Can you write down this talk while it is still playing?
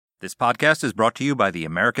This podcast is brought to you by the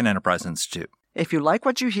American Enterprise Institute. If you like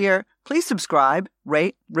what you hear, please subscribe,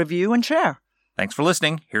 rate, review, and share. Thanks for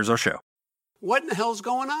listening. Here's our show. What in the hell's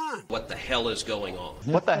going on? What the hell is going on?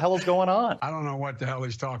 What the hell is going on? I don't know what the hell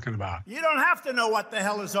he's talking about. You don't have to know what the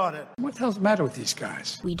hell is on it. What the hell's the matter with these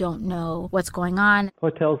guys? We don't know what's going on.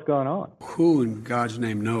 What the hell's going on? Who in God's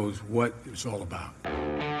name knows what it's all about?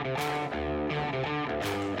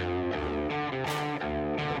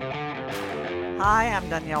 Hi, I'm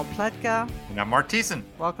Danielle Pletka. And I'm Mark Thiessen.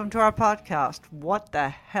 Welcome to our podcast, What the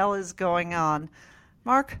Hell is Going On?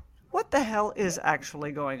 Mark, what the hell is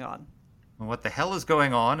actually going on? What the hell is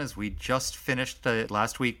going on is we just finished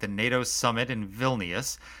last week the NATO summit in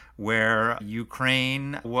Vilnius, where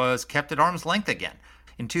Ukraine was kept at arm's length again.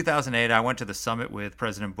 In 2008, I went to the summit with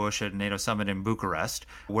President Bush at NATO summit in Bucharest,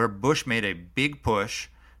 where Bush made a big push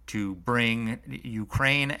to bring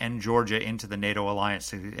Ukraine and Georgia into the NATO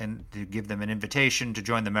alliance and to give them an invitation to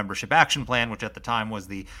join the Membership Action Plan, which at the time was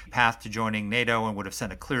the path to joining NATO and would have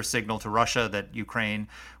sent a clear signal to Russia that Ukraine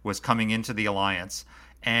was coming into the alliance.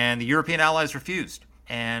 And the European allies refused.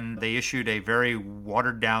 And they issued a very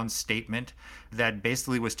watered-down statement that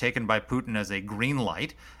basically was taken by Putin as a green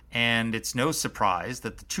light. And it's no surprise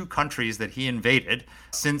that the two countries that he invaded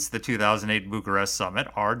since the 2008 Bucharest summit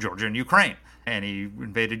are Georgia and Ukraine. And he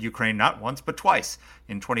invaded Ukraine not once, but twice.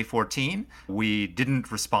 In 2014, we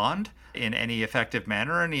didn't respond in any effective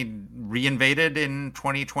manner, and he reinvaded in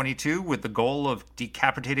 2022 with the goal of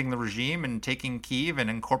decapitating the regime and taking Kyiv and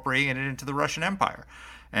incorporating it into the Russian Empire.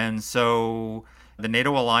 And so the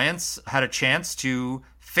NATO alliance had a chance to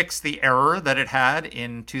fix the error that it had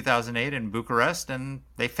in 2008 in Bucharest, and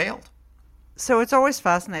they failed. So it's always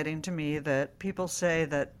fascinating to me that people say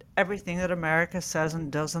that everything that America says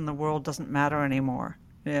and does in the world doesn't matter anymore.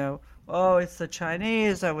 You know, oh, it's the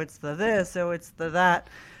Chinese, oh, it's the this, oh, it's the that.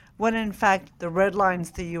 When in fact, the red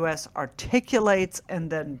lines the U.S. articulates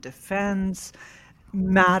and then defends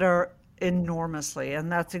matter enormously.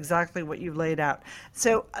 And that's exactly what you laid out.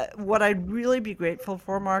 So what I'd really be grateful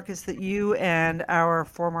for, Mark, is that you and our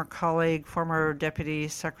former colleague, former Deputy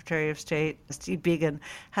Secretary of State, Steve Biegun,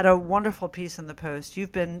 had a wonderful piece in the Post.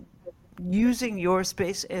 You've been using your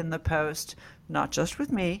space in the Post, not just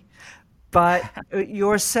with me, but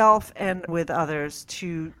yourself and with others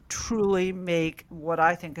to truly make what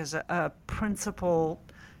I think is a principled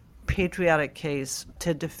patriotic case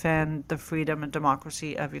to defend the freedom and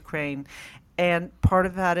democracy of Ukraine. And part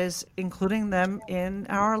of that is including them in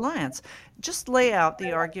our alliance. Just lay out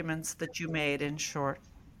the arguments that you made in short.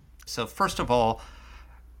 So first of all,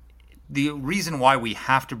 the reason why we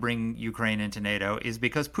have to bring Ukraine into NATO is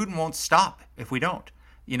because Putin won't stop if we don't.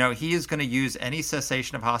 You know, he is going to use any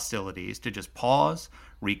cessation of hostilities to just pause,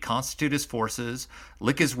 reconstitute his forces,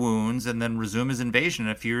 lick his wounds, and then resume his invasion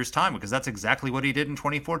in a few years' time, because that's exactly what he did in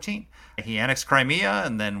 2014. He annexed Crimea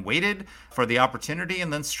and then waited for the opportunity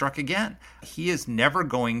and then struck again. He is never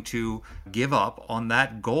going to give up on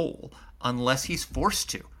that goal unless he's forced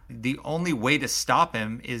to. The only way to stop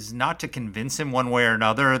him is not to convince him one way or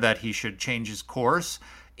another that he should change his course.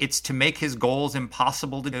 It's to make his goals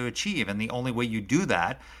impossible to achieve. And the only way you do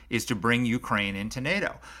that is to bring Ukraine into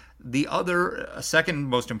NATO. The second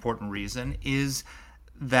most important reason is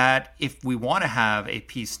that if we want to have a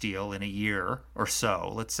peace deal in a year or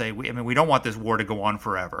so, let's say, we don't want this war to go on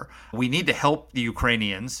forever. We need to help the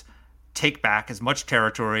Ukrainians take back as much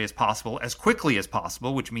territory as possible, as quickly as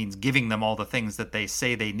possible, which means giving them all the things that they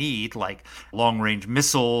say they need, like long-range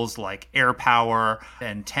missiles, like air power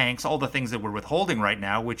and tanks, all the things that we're withholding right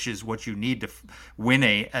now, which is what you need to win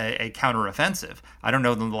a counteroffensive. I don't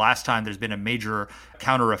know the last time there's been a major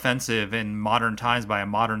counteroffensive in modern times by a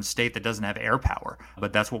modern state that doesn't have air power,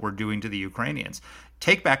 but that's what we're doing to the Ukrainians.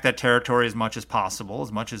 Take back that territory as much as possible,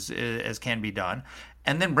 as much as can be done,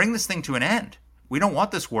 and then bring this thing to an end. We don't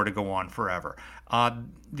want this war to go on forever.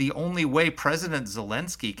 The only way President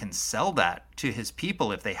Zelensky can sell that to his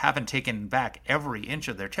people, if they haven't taken back every inch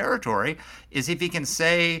of their territory, is if he can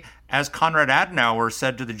say, as Konrad Adenauer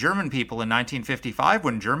said to the German people in 1955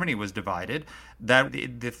 when Germany was divided, that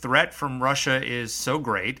the threat from Russia is so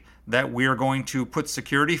great that we're going to put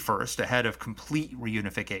security first ahead of complete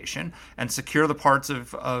reunification and secure the parts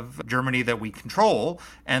of Germany that we control,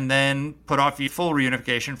 and then put off full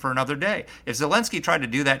reunification for another day. If Zelensky tried to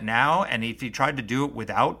do that now, and if he tried to do it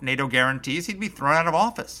without NATO guarantees, he'd be thrown out of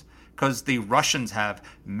office. Because the Russians have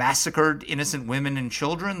massacred innocent women and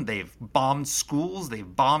children. They've bombed schools.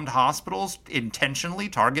 They've bombed hospitals, intentionally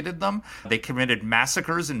targeted them. They committed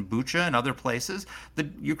massacres in Bucha and other places. The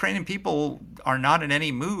Ukrainian people are not in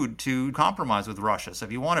any mood to compromise with Russia. So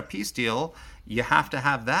if you want a peace deal, you have to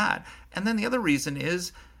have that. And then the other reason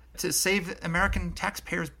is to save American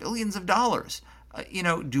taxpayers billions of dollars.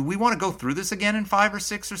 Do we want to go through this again in 5 or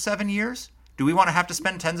 6 or 7 years? Do we want to have to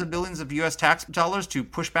spend tens of billions of U.S. tax dollars to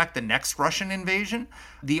push back the next Russian invasion?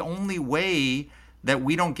 The only way that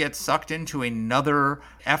we don't get sucked into another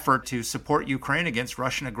effort to support Ukraine against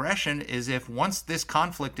Russian aggression is if once this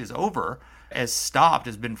conflict is over,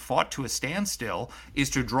 has been fought to a standstill, is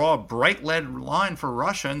to draw a bright red line for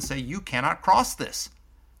Russia and say, you cannot cross this.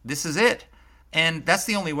 This is it. And that's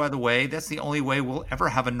the only way we'll ever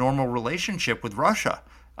have a normal relationship with Russia,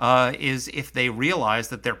 is if they realize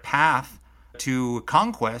that their path to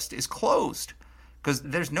conquest is closed, because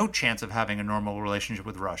there's no chance of having a normal relationship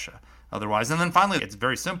with Russia otherwise. And then finally, it's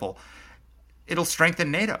very simple. It'll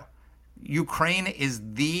strengthen NATO. Ukraine is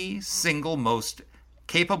the single most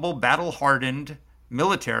capable, battle-hardened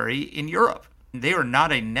military in Europe. They are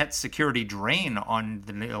not a net security drain on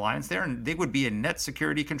the alliance there, and they would be a net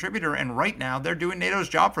security contributor. And right now, they're doing NATO's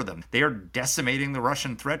job for them. They are decimating the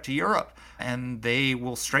Russian threat to Europe, and they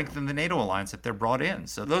will strengthen the NATO alliance if they're brought in.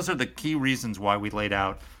 So those are the key reasons why we laid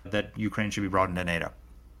out that Ukraine should be brought into NATO.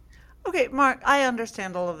 Okay, Mark, I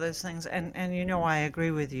understand all of those things, and I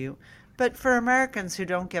agree with you. But for Americans who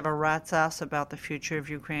don't give a rat's ass about the future of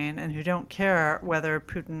Ukraine and who don't care whether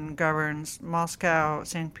Putin governs Moscow,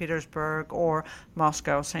 St. Petersburg, or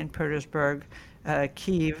Moscow, St. Petersburg,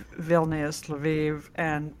 Kyiv, Vilnius, Lviv,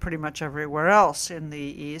 and pretty much everywhere else in the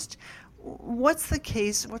East, what's the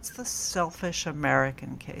case? What's the selfish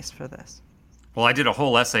American case for this? Well, I did a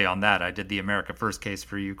whole essay on that. I did the America First case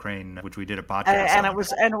for Ukraine, which we did a podcast and on.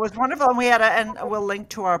 It was wonderful, and and we'll link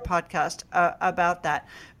to our podcast about that.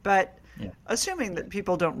 But assuming that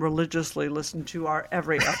people don't religiously listen to our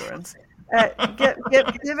every utterance,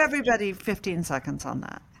 give everybody 15 seconds on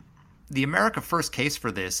that. The America First case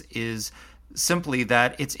for this is simply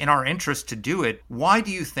that it's in our interest to do it. Why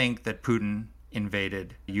do you think that Putin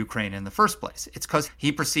invaded Ukraine in the first place? It's because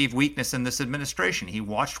he perceived weakness in this administration. He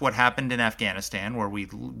watched what happened in Afghanistan, where we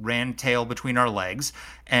ran tail between our legs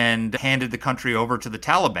and handed the country over to the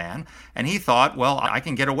Taliban, and he thought, well, I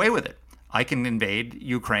can get away with it. I can invade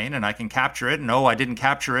Ukraine and I can capture it. No, I didn't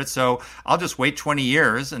capture it, so I'll just wait 20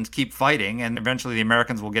 years and keep fighting, and eventually the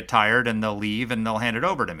Americans will get tired and they'll leave and they'll hand it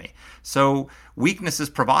over to me. So weakness is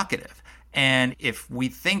provocative. And if we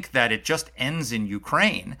think that it just ends in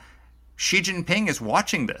Ukraine, Xi Jinping is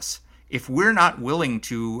watching this. If we're not willing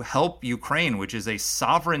to help Ukraine, which is a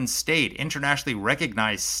sovereign state, internationally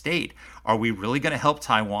recognized state, are we really going to help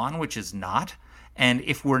Taiwan, which is not? And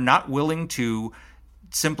if we're not willing to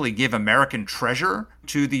simply give American treasure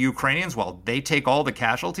to the Ukrainians while they take all the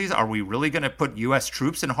casualties, are we really going to put U.S.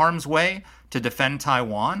 troops in harm's way to defend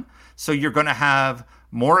Taiwan? So you're going to have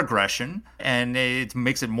more aggression, and it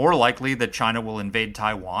makes it more likely that China will invade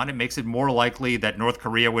Taiwan. It makes it more likely that North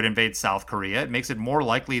Korea would invade South Korea. It makes it more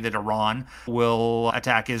likely that Iran will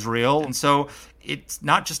attack Israel. And so it's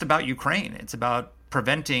not just about Ukraine. It's about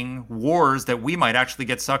preventing wars that we might actually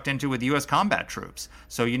get sucked into with U.S. combat troops.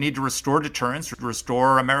 So you need to restore deterrence,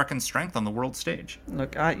 restore American strength on the world stage.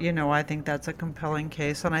 Look, I think that's a compelling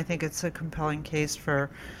case, and I think it's a compelling case for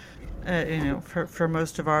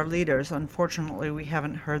most of our leaders. Unfortunately, we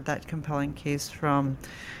haven't heard that compelling case from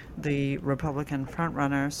the Republican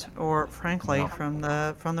frontrunners, or frankly, from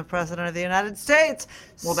the President of the United States.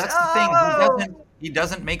 Well, that's the thing. He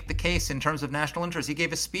doesn't make the case in terms of national interest. He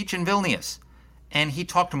gave a speech in Vilnius, and he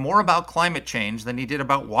talked more about climate change than he did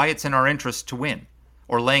about why it's in our interest to win,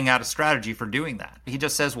 or laying out a strategy for doing that. He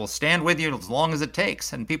just says, we'll stand with you as long as it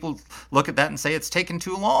takes. And people look at that and say, it's taken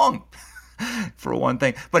too long, for one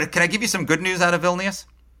thing. But can I give you some good news out of Vilnius?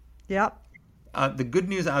 Yep. The good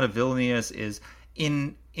news out of Vilnius is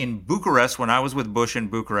in Bucharest, when I was with Bush in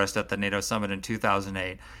Bucharest at the NATO summit in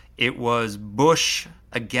 2008, it was Bush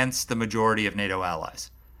against the majority of NATO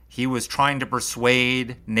allies. He was trying to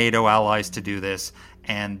persuade NATO allies to do this,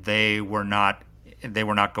 and they were not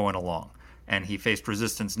going along. And he faced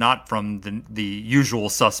resistance not from the usual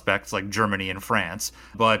suspects like Germany and France,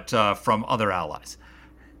 but from other allies.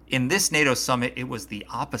 In this NATO summit, it was the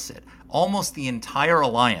opposite. Almost the entire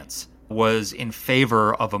alliance was in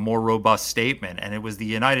favor of a more robust statement, and it was the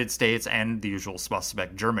United States and the usual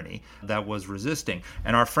suspect, Germany, that was resisting.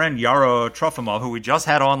 And our friend Yaro Trofimov, who we just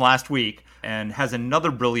had on last week, and has another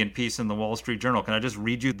brilliant piece in the Wall Street Journal. Can I just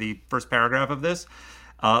read you the first paragraph of this?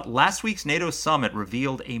 Last week's NATO summit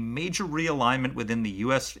revealed a major realignment within the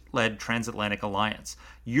U.S.-led transatlantic alliance.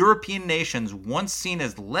 European nations, once seen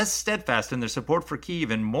as less steadfast in their support for Kyiv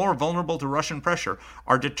and more vulnerable to Russian pressure,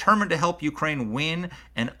 are determined to help Ukraine win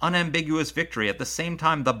an unambiguous victory. At the same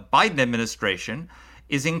time, the Biden administration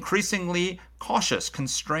is increasingly cautious,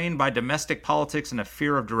 constrained by domestic politics and a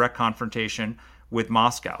fear of direct confrontation with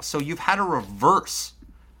Moscow. So you've had a reverse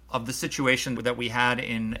of the situation that we had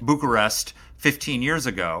in Bucharest 15 years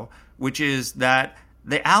ago, which is that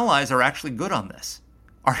the Allies are actually good on this.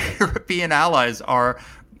 Our European allies are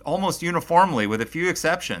almost uniformly, with a few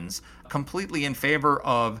exceptions, completely in favor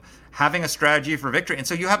of having a strategy for victory. And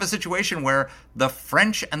so you have a situation where the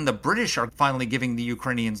French and the British are finally giving the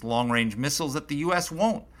Ukrainians long-range missiles that the U.S.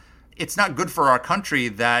 won't. It's not good for our country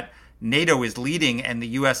that NATO is leading and the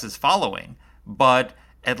U.S. is following, but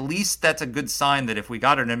at least that's a good sign that if we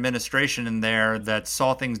got an administration in there that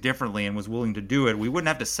saw things differently and was willing to do it, we wouldn't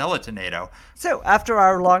have to sell it to NATO. So after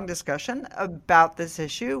our long discussion about this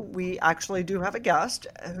issue, we actually do have a guest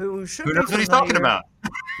who should Who be knows what he's familiar. talking about?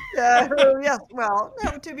 Yes, well,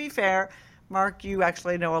 no, to be fair, Mark, you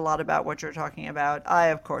actually know a lot about what you're talking about. I,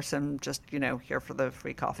 of course, am just, here for the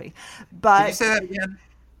free coffee. But Did you say that again?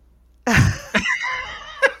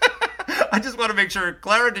 I just want to make sure.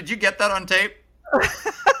 Clara, did you get that on tape?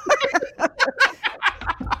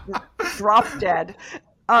 Drop dead.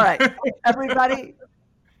 All right, everybody,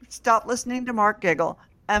 stop listening to Mark giggle.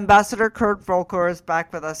 Ambassador Kurt Volker is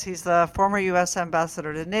back with us. He's the former U.S.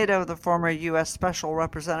 ambassador to NATO, the former U.S. special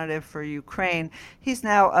representative for Ukraine. He's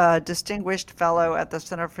now a distinguished fellow at the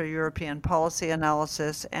Center for European Policy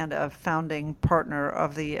Analysis and a founding partner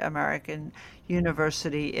of the American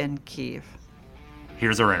University in Kyiv.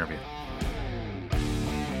 Here's our interview.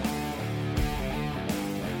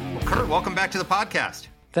 Well, Kurt, welcome back to the podcast.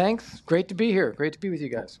 Thanks. Great to be here. Great to be with you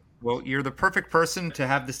guys. Well, you're the perfect person to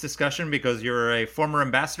have this discussion because you're a former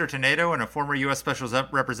ambassador to NATO and a former U.S. special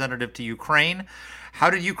representative to Ukraine. How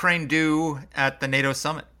did Ukraine do at the NATO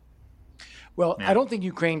summit? Well, I don't think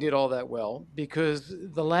Ukraine did all that well because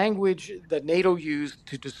the language that NATO used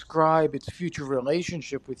to describe its future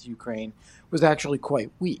relationship with Ukraine was actually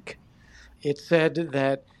quite weak. It said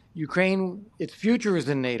that Ukraine, its future is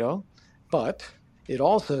in NATO, but it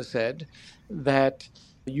also said that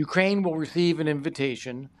Ukraine will receive an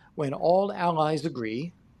invitation when all allies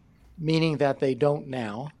agree, meaning that they don't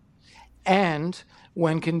now, and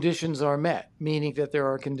when conditions are met, meaning that there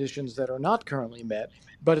are conditions that are not currently met,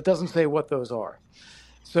 but it doesn't say what those are.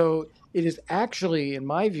 So it is actually, in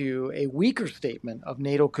my view, a weaker statement of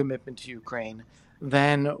NATO commitment to Ukraine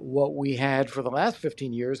than what we had for the last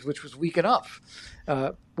 15 years, which was weak enough.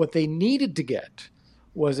 What they needed to get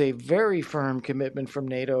was a very firm commitment from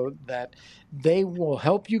NATO that they will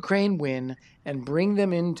help Ukraine win and bring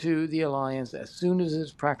them into the alliance as soon as it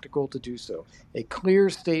is practical to do so. A clear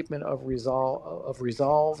statement of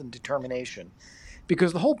resolve and determination.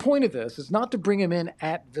 Because the whole point of this is not to bring him in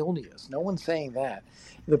at Vilnius. No one's saying that.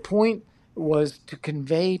 The point was to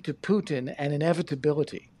convey to Putin an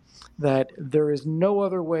inevitability that there is no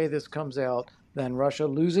other way this comes out than Russia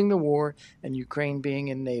losing the war and Ukraine being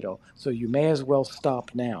in NATO. So you may as well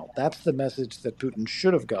stop now. That's the message that Putin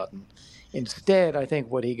should have gotten. Instead, I think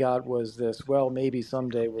what he got was this, well, maybe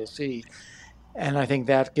someday we'll see. And I think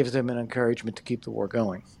that gives him an encouragement to keep the war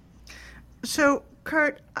going. So,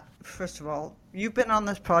 Kurt, first of all, you've been on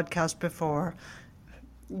this podcast before.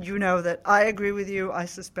 You know that I agree with you. I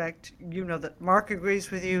suspect you know that Mark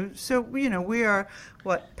agrees with you. So, we are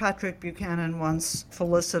what Patrick Buchanan once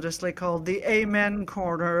felicitously called the amen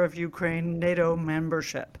corner of Ukraine NATO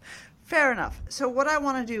membership. Fair enough. So what I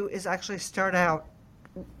want to do is actually start out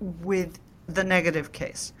with the negative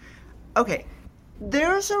case. Okay,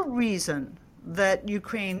 there's a reason that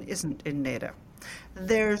Ukraine isn't in NATO.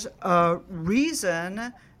 There's a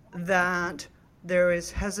reason that there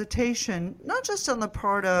is hesitation, not just on the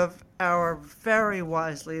part of our very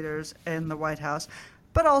wise leaders in the White House,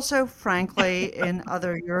 but also, frankly, in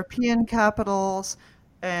other European capitals.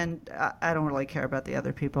 And I don't really care about the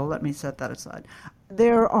other people. Let me set that aside.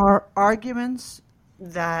 There are arguments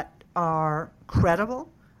that are credible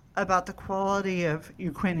about the quality of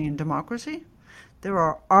Ukrainian democracy. There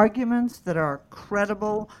are arguments that are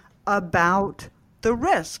credible about the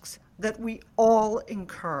risks that we all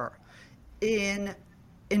incur in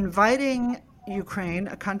inviting Ukraine,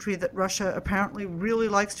 a country that Russia apparently really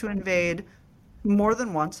likes to invade more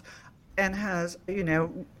than once and has,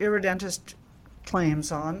 irredentist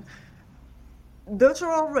claims on. Those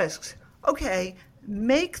are all risks. Okay,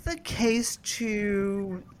 make the case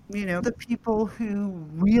to, the people who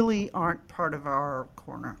really aren't part of our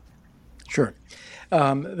corner. Sure.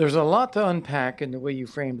 There's a lot to unpack in the way you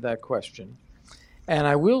framed that question. And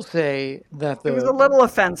I will say that it was a little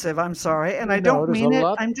offensive, I'm sorry, and I don't mean it.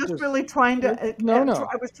 I'm just really trying to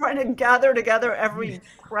I was trying to gather together every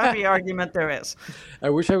crappy argument there is. I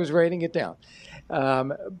wish I was writing it down.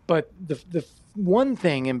 But the one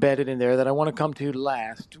thing embedded in there that I want to come to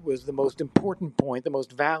last was the most important point, the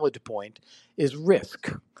most valid point, is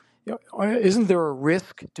risk. Isn't there a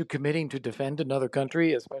risk to committing to defend another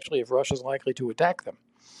country, especially if Russia's likely to attack them?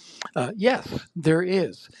 Yes, there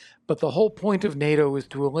is. But the whole point of NATO is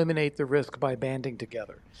to eliminate the risk by banding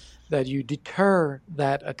together, that you deter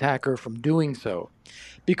that attacker from doing so.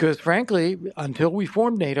 Because frankly, until we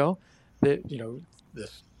formed NATO, there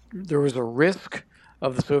was a risk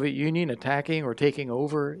of the Soviet Union attacking or taking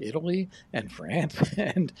over Italy and France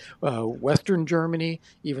and Western Germany,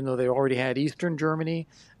 even though they already had Eastern Germany.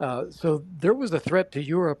 So there was a threat to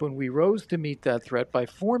Europe, and we rose to meet that threat by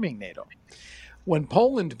forming NATO. When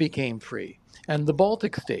Poland became free and the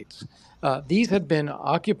Baltic states, these had been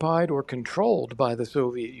occupied or controlled by the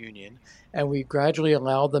Soviet Union, and we gradually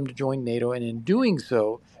allowed them to join NATO. And in doing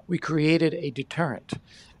so, we created a deterrent.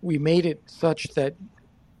 We made it such that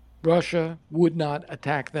Russia would not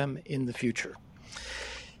attack them in the future.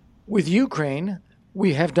 With Ukraine,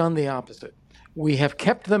 we have done the opposite. We have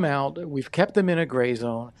kept them out, we've kept them in a gray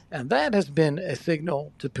zone, and that has been a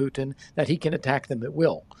signal to Putin that he can attack them at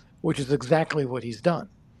will, which is exactly what he's done.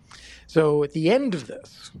 So at the end of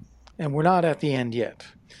this, and we're not at the end yet,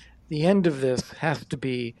 the end of this has to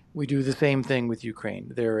be we do the same thing with Ukraine.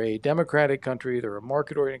 They're a democratic country, they're a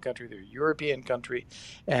market-oriented country, they're a European country,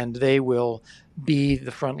 and they will be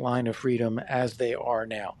the front line of freedom as they are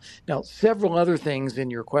now. Now, several other things in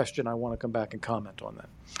your question, I want to come back and comment on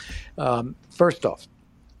that. First off,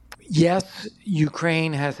 yes,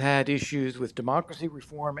 Ukraine has had issues with democracy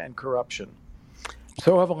reform and corruption.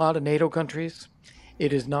 So have a lot of NATO countries.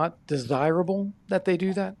 It is not desirable that they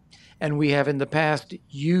do that. And we have in the past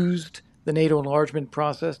used the NATO enlargement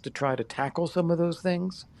process to try to tackle some of those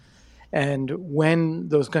things. And when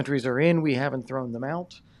those countries are in, we haven't thrown them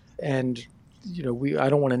out. And I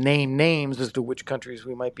don't want to name names as to which countries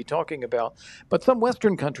we might be talking about, but some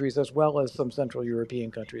Western countries, as well as some Central European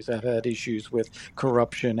countries, have had issues with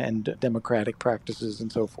corruption and democratic practices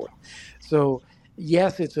and so forth. So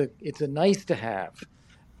yes, it's a nice to have.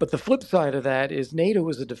 But the flip side of that is NATO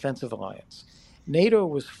is a defensive alliance. NATO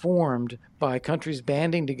was formed by countries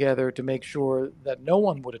banding together to make sure that no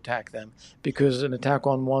one would attack them, because an attack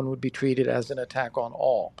on one would be treated as an attack on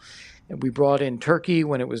all. And we brought in Turkey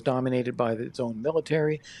when it was dominated by its own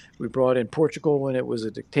military. We brought in Portugal when it was a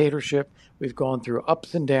dictatorship. We've gone through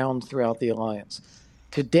ups and downs throughout the alliance.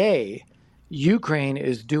 Today, Ukraine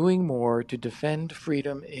is doing more to defend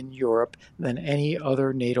freedom in Europe than any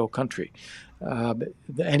other NATO country.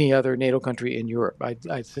 Any other NATO country in Europe. I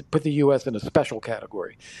put the U.S. in a special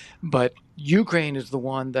category. But Ukraine is the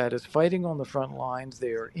one that is fighting on the front lines.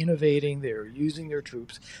 They are innovating. They are using their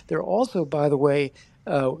troops. They're also, by the way,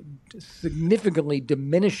 significantly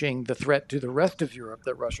diminishing the threat to the rest of Europe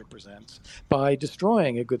that Russia presents by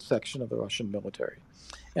destroying a good section of the Russian military.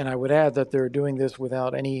 And I would add that they're doing this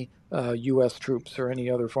without any U.S. troops or any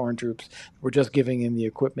other foreign troops. We're just giving them the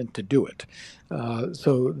equipment to do it.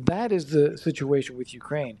 So that is the situation with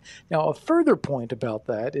Ukraine. Now, a further point about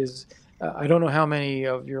that is, I don't know how many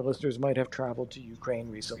of your listeners might have traveled to Ukraine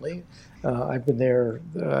recently. I've been there,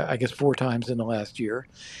 I guess, 4 times in the last year.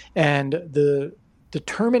 And the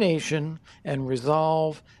determination and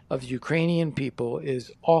resolve of the Ukrainian people is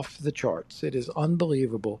off the charts. It is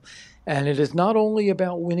unbelievable. And it is not only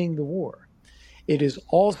about winning the war. It is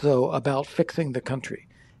also about fixing the country,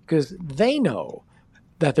 because they know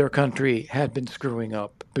that their country had been screwing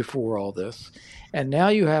up before all this. And now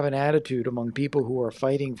you have an attitude among people who are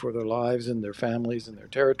fighting for their lives and their families and their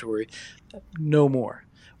territory. No more.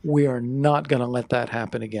 We are not going to let that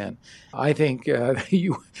happen again. I think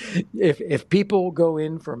if people go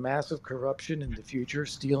in for massive corruption in the future,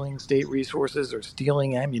 stealing state resources or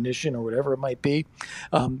stealing ammunition or whatever it might be,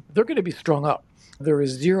 they're going to be strung up. There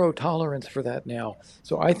is zero tolerance for that now.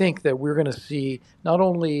 So I think that we're going to see not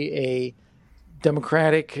only a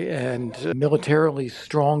democratic and militarily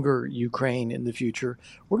stronger Ukraine in the future,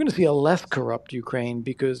 we're going to see a less corrupt Ukraine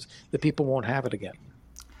because the people won't have it again.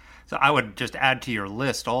 So I would just add to your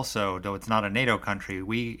list also, though it's not a NATO country,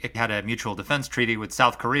 we had a mutual defense treaty with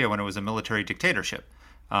South Korea when it was a military dictatorship.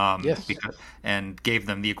 Yes. And gave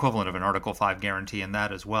them the equivalent of an Article 5 guarantee in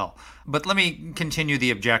that as well. But let me continue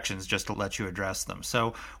the objections just to let you address them.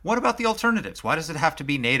 So what about the alternatives? Why does it have to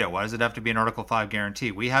be NATO? Why does it have to be an Article 5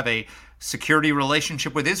 guarantee? We have a security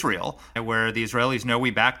relationship with Israel where the Israelis know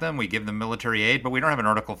we back them, we give them military aid, but we don't have an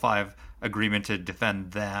Article 5 agreement to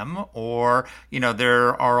defend them. Or,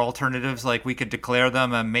 there are alternatives like we could declare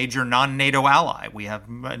them a major non-NATO ally. We have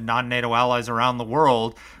non-NATO allies around the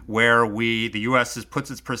world where the U.S.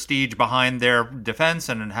 puts its prestige behind their defense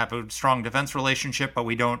and have a strong defense relationship, but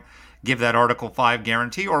we don't give that Article 5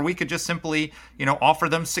 guarantee, or we could just simply, offer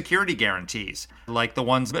them security guarantees, like the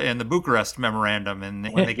ones in the Bucharest Memorandum and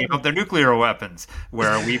when they gave up their nuclear weapons,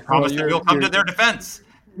 where we promised that we'll come to their defense.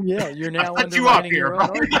 Yeah, you're now I've put you up undermining here. your own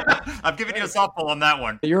argument. I've given you a softball on that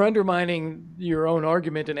one. You're undermining your own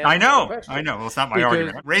argument and I asking know. the question. I know. Well, it's not my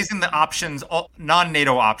argument. Raising the options,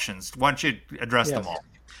 non-NATO options. Why don't you address them all?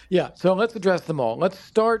 Yeah, so let's address them all. Let's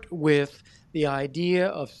start with the idea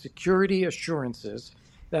of security assurances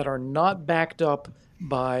that are not backed up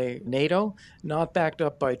by NATO, not backed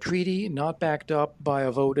up by treaty, not backed up by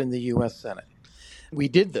a vote in the U.S. Senate. We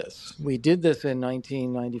did this. We did this in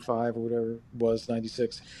 1995 or whatever it was,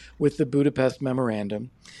 96, with the Budapest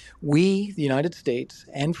Memorandum. We, the United States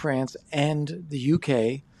and France and the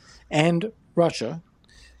UK and Russia,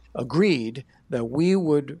 agreed that we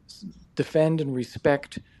would defend and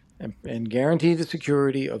respect and guarantee the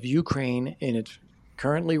security of Ukraine in its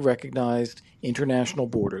currently recognized international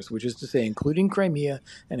borders, which is to say, including Crimea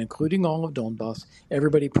and including all of Donbass.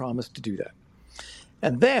 Everybody promised to do that.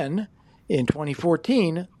 And then, in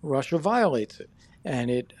 2014, Russia violates it, and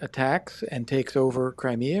it attacks and takes over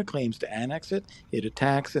Crimea, claims to annex it. It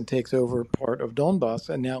attacks and takes over part of Donbass,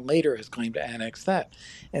 and now later has claimed to annex that.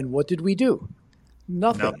 And what did we do?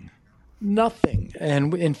 Nothing. Nothing.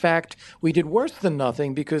 And in fact, we did worse than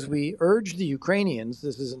nothing because we urged the Ukrainians,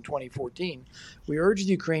 this is in 2014, we urged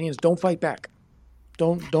the Ukrainians, don't fight back.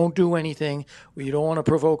 Don't do anything. You don't want to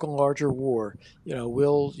provoke a larger war.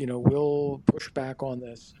 We'll push back on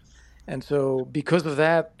this. And so because of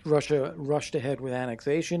that, Russia rushed ahead with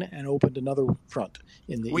annexation and opened another front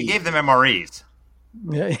in the east. We gave them MREs.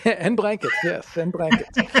 And blankets, yes, and blankets.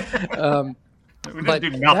 But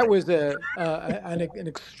that was an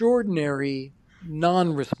extraordinary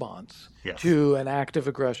non-response to an act of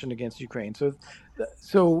aggression against Ukraine.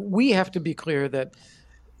 So we have to be clear that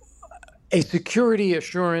a security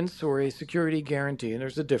assurance or a security guarantee, and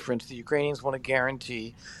there's a difference. The Ukrainians want a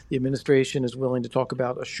guarantee. The administration is willing to talk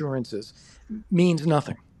about assurances. Means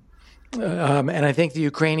nothing. And I think the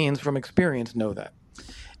Ukrainians from experience know that.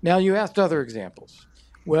 Now, you asked other examples.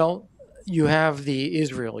 Well, you have the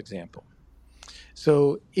Israel example.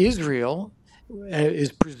 So Israel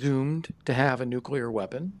is presumed to have a nuclear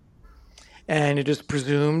weapon, and it is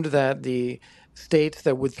presumed that the states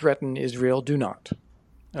that would threaten Israel do not.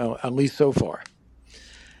 At least so far.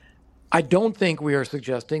 I don't think we are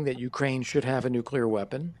suggesting that Ukraine should have a nuclear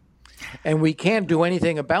weapon, and we can't do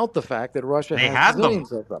anything about the fact that Russia has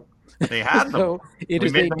zillions of them. They had them. So it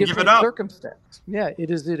is a different circumstance. Yeah, it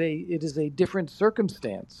is a different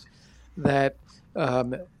circumstance that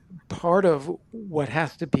part of what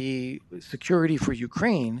has to be security for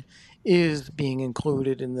Ukraine is being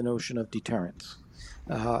included in the notion of deterrence.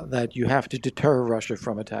 That you have to deter Russia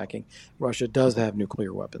from attacking. Russia does have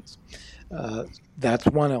nuclear weapons. That's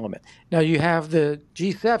one element. Now you have the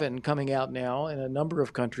G7 coming out now in a number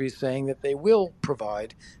of countries saying that they will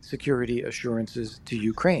provide security assurances to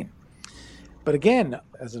Ukraine. But again,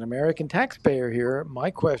 as an American taxpayer here,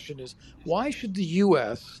 my question is, why should the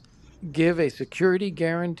U.S. give a security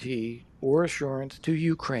guarantee or assurance to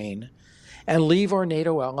Ukraine and leave our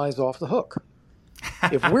NATO allies off the hook?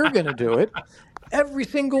 If we're going to do it, every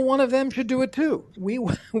single one of them should do it too. We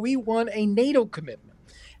want a NATO commitment.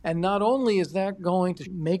 And not only is that going to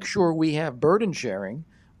make sure we have burden sharing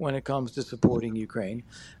when it comes to supporting Ukraine,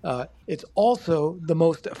 it's also the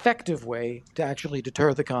most effective way to actually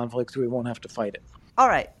deter the conflict so we won't have to fight it. All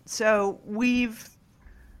right. So we've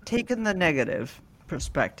taken the negative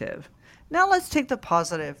perspective. Now let's take the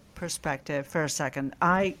positive perspective for a second.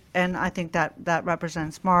 I think that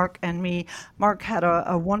represents Mark and me. Mark had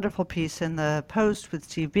a wonderful piece in the Post with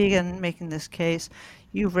Steve Began making this case.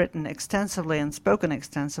 You've written extensively and spoken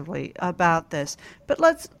extensively about this. But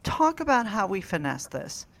let's talk about how we finesse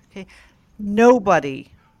this. Okay,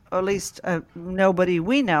 nobody, or at least nobody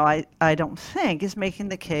we know, I don't think, is making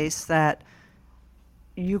the case that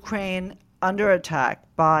Ukraine under attack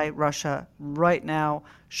by Russia right now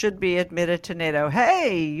should be admitted to NATO.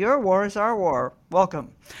 Hey, your war is our war.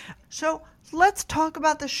 Welcome. So let's talk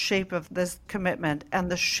about the shape of this commitment and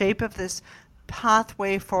the shape of this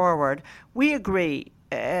pathway forward. We agree,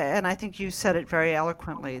 and I think you said it very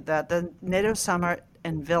eloquently, that the NATO summit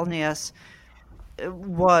in Vilnius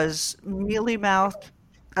was mealy-mouthed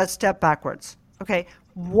a step backwards. Okay,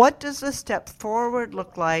 what does the step forward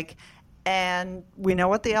look like? And we know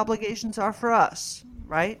what the obligations are for us,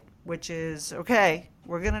 right? Which is, okay,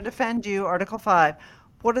 we're going to defend you, Article 5.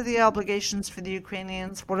 What are the obligations for the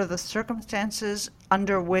Ukrainians? What are the circumstances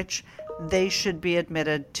under which they should be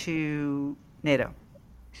admitted to NATO?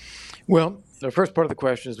 Well, The first part of the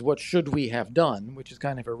question is what should we have done, which is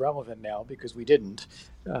kind of irrelevant now because we didn't.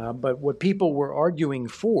 But what people were arguing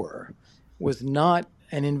for was not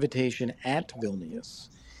an invitation at Vilnius.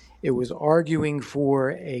 It was arguing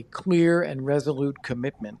for a clear and resolute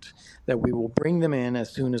commitment that we will bring them in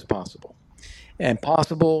as soon as possible. And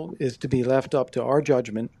possible is to be left up to our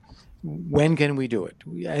judgment. When can we do it?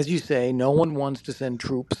 As you say, no one wants to send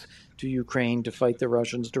troops to Ukraine to fight the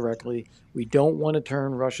Russians directly. We don't want to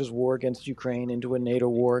turn Russia's war against Ukraine into a NATO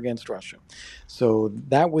war against Russia. So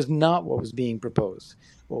that was not what was being proposed.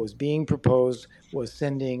 What was being proposed was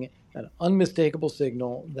sending an unmistakable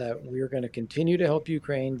signal that we are going to continue to help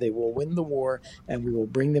Ukraine, they will win the war, and we will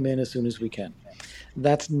bring them in as soon as we can.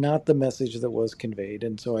 That's not the message that was conveyed.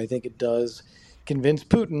 And so I think it does convince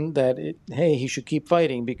Putin that, hey, he should keep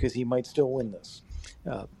fighting because he might still win this.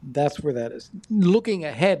 That's where that is. Looking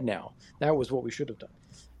ahead now, that was what we should have done.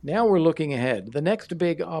 Now we're looking ahead. The next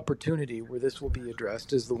big opportunity where this will be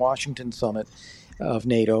addressed is the Washington summit of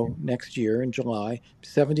NATO next year in July,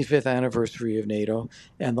 75th anniversary of NATO,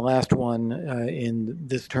 and the last one in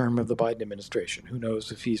this term of the Biden administration. Who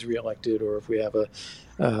knows if he's reelected or if we have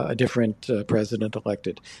a different president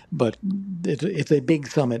elected. But it's a big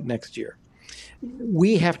summit next year.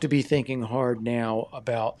 We have to be thinking hard now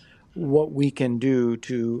about what we can do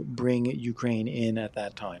to bring Ukraine in at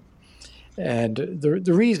that time. And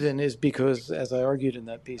the reason is because, as I argued in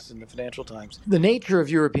that piece in the Financial Times, the nature of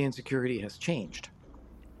European security has changed.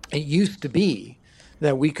 It used to be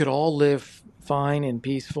that we could all live fine and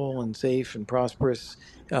peaceful and safe and prosperous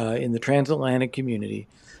in the transatlantic community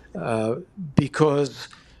because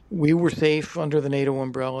we were safe under the NATO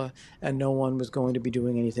umbrella and no one was going to be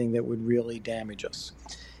doing anything that would really damage us.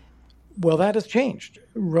 Well, that has changed.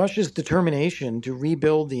 Russia's determination to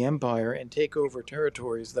rebuild the empire and take over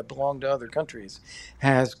territories that belong to other countries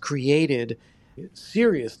has created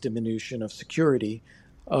serious diminution of security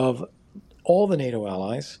of all the NATO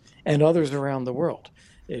allies and others around the world.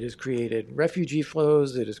 It has created refugee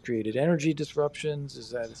flows, it has created energy disruptions,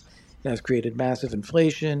 it has created massive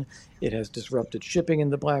inflation, it has disrupted shipping in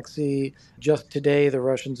the Black Sea. Just today, the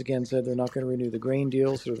Russians again said they're not going to renew the grain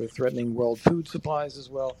deal, so they're threatening world food supplies as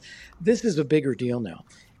well. This is a bigger deal now.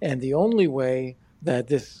 And the only way that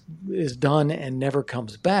this is done and never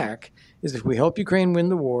comes back is if we help Ukraine win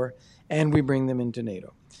the war and we bring them into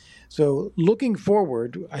NATO. So looking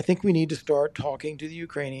forward, I think we need to start talking to the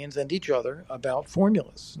Ukrainians and each other about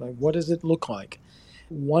formulas. Like, what does it look like?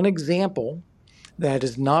 One example that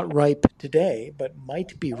is not ripe today, but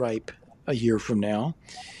might be ripe a year from now,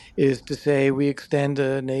 is to say we extend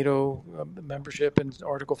a NATO membership and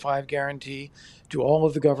Article 5 guarantee to all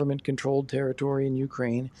of the government-controlled territory in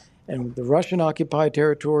Ukraine. And the Russian-occupied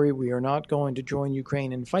territory, we are not going to join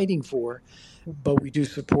Ukraine in fighting for, but we do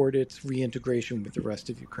support its reintegration with the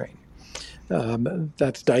rest of Ukraine.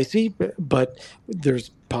 That's dicey, but there's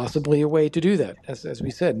possibly a way to do that. As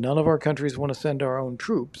we said, none of our countries want to send our own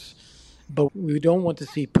troops, but we don't want to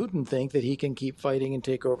see Putin think that he can keep fighting and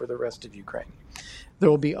take over the rest of Ukraine. There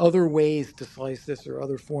will be other ways to slice this or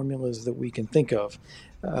other formulas that we can think of,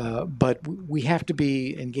 but we have to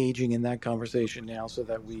be engaging in that conversation now so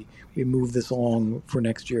that we move this along for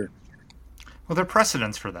next year. Well, there are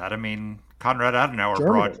precedents for that. I mean, Konrad Adenauer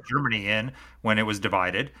brought Germany in when it was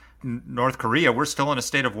divided. North Korea, we're still in a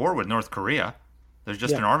state of war with North Korea. There's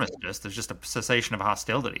just an armistice. There's just a cessation of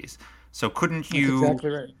hostilities. So couldn't you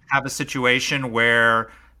have a situation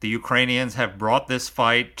where the Ukrainians have brought this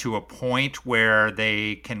fight to a point where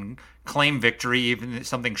they can claim victory, even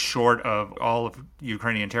something short of all of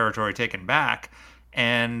Ukrainian territory taken back,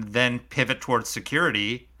 and then pivot towards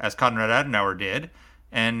security, as Konrad Adenauer did?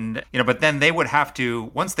 And, but then they would have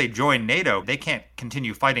to, once they join NATO, they can't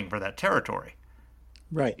continue fighting for that territory.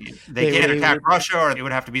 Right. They can't attack Russia, or it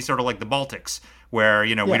would have to be sort of like the Baltics, where,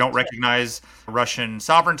 we don't recognize Russian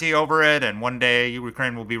sovereignty over it, and one day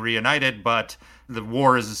Ukraine will be reunited, but the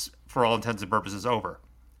war is, for all intents and purposes, over.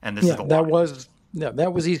 And this is the line.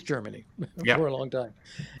 That was East Germany for a long time.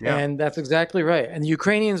 Yeah. And that's exactly right. And the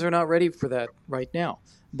Ukrainians are not ready for that right now.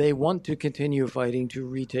 They want to continue fighting to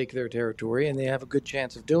retake their territory, and they have a good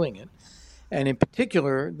chance of doing it. And in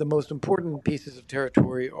particular, the most important pieces of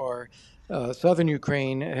territory are southern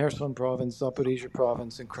Ukraine, Kherson province, Zaporizhia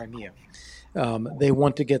province, and Crimea. They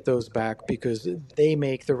want to get those back because they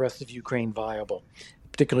make the rest of Ukraine viable,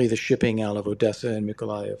 particularly the shipping out of Odessa and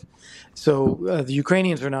Mykolaiv. So the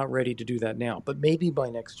Ukrainians are not ready to do that now, but maybe by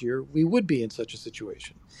next year we would be in such a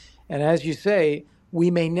situation. And as you say,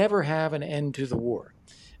 we may never have an end to the war.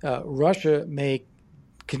 Russia may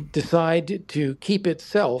decide to keep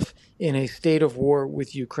itself in a state of war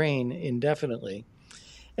with Ukraine indefinitely.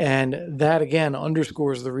 And that, again,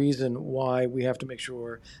 underscores the reason why we have to make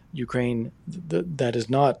sure Ukraine that is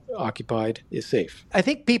not occupied is safe. I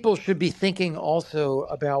think people should be thinking also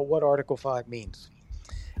about what Article 5 means.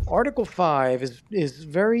 Article 5 is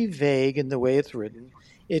very vague in the way it's written.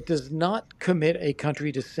 It does not commit a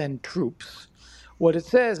country to send troops. What it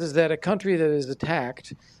says is that a country that is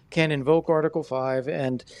attacked can invoke Article 5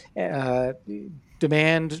 and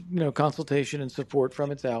demand consultation and support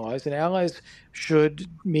from its allies, and allies should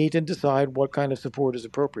meet and decide what kind of support is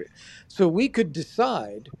appropriate. So we could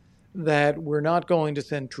decide that we're not going to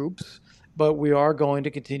send troops, but we are going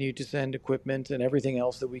to continue to send equipment and everything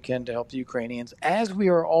else that we can to help the Ukrainians, as we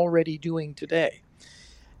are already doing today.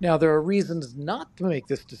 Now, there are reasons not to make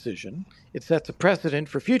this decision. It sets a precedent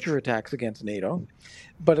for future attacks against NATO.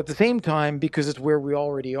 But at the same time, because it's where we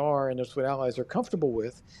already are and it's what allies are comfortable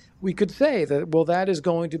with, we could say that, well, that is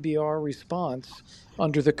going to be our response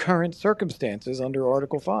under the current circumstances under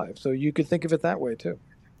Article 5. So you could think of it that way, too.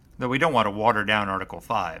 Though we don't want to water down Article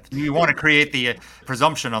 5. We want to create the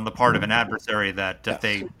presumption on the part of an adversary that if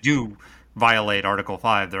they do violate Article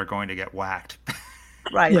 5, they're going to get whacked.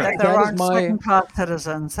 Right, Yeah, that there that is aren't my- second-class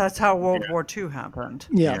citizens. That's how World War II happened.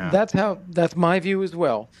 Yeah, Yeah. that's my view as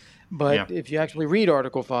well. But Yeah. if you actually read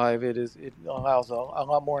Article 5, it allows a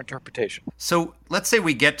lot more interpretation. So let's say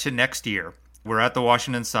we get to next year. We're at the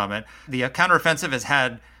Washington summit. The counteroffensive has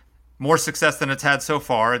had more success than it's had so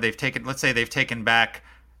far. Let's say they've taken back,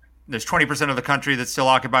 there's 20% of the country that's still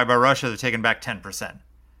occupied by Russia. They've taken back 10%.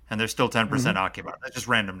 And they're still 10% occupied. That's just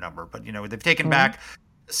random number. But, they've taken back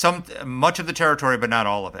much of the territory, but not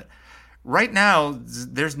all of it. Right now,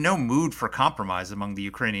 there's no mood for compromise among the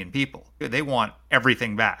Ukrainian people. They want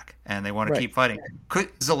everything back, and they want to keep fighting.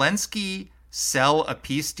 Could Zelensky sell a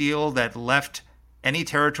peace deal that left any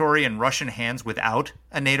territory in Russian hands without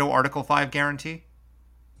a NATO Article 5 guarantee?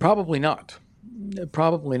 Probably not.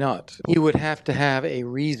 Probably not. He would have to have a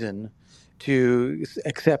reason to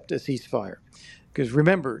accept a ceasefire. Because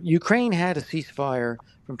remember, Ukraine had a ceasefire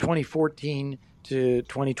from 2014 to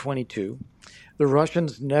 2022. The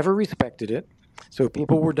Russians never respected it, so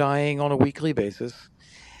people were dying on a weekly basis.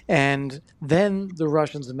 And then the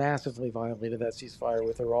Russians massively violated that ceasefire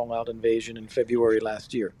with their all-out invasion in February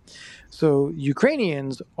last year. So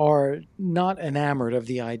Ukrainians are not enamored of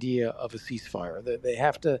the idea of a ceasefire. They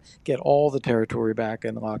have to get all the territory back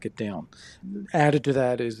and lock it down. Added to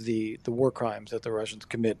that is the war crimes that the Russians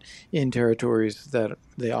commit in territories that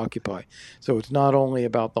they occupy. So it's not only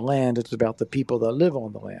about the land, it's about the people that live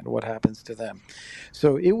on the land, what happens to them.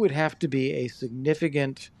 So it would have to be a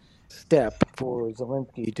significant step for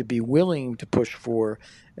Zelensky to be willing to push for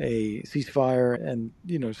a ceasefire and,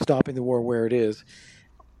 stopping the war where it is.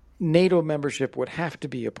 NATO membership would have to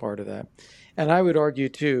be a part of that. And I would argue,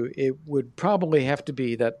 too, it would probably have to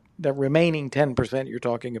be that remaining 10% you're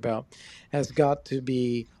talking about has got to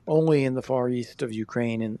be only in the far east of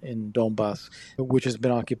Ukraine in Donbass, which has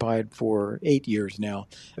been occupied for 8 years now.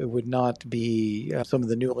 It would not be some of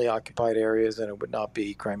the newly occupied areas, and it would not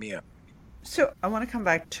be Crimea. So I want to come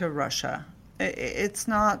back to Russia. It's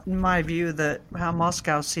not, in my view, that how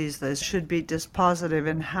Moscow sees this should be dispositive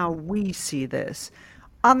in how we see this.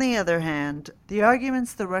 On the other hand, the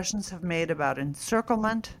arguments the Russians have made about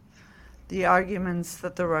encirclement, the arguments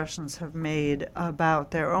that the Russians have made about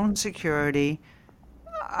their own security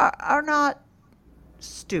are not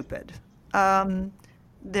stupid.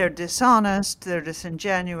 They're dishonest, they're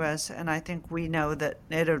disingenuous, and I think we know that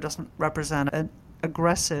NATO doesn't represent an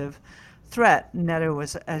aggressive threat. NATO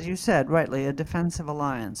is, as you said, rightly, a defensive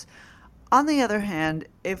alliance. On the other hand,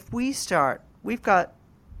 if we start, we've got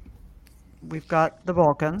the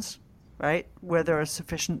Balkans, right, where there are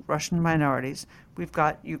sufficient Russian minorities. We've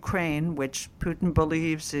got Ukraine, which Putin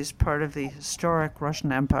believes is part of the historic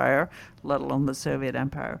Russian Empire, let alone the Soviet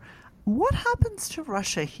Empire. What happens to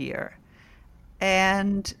Russia here?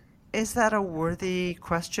 And is that a worthy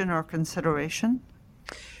question or consideration?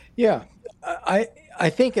 Yeah, I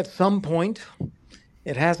think at some point,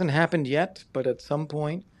 it hasn't happened yet, but at some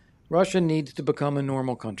point, Russia needs to become a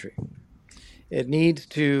normal country. It needs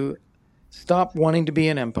to stop wanting to be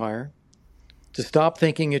an empire, to stop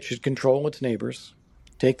thinking it should control its neighbors,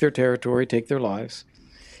 take their territory, take their lives.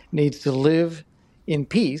 It needs to live in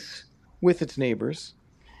peace with its neighbors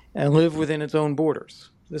and live within its own borders.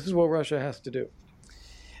 This is what Russia has to do.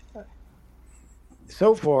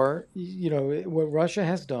 So far, what Russia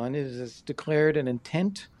has done is it's declared an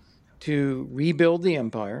intent to rebuild the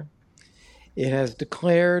empire. It has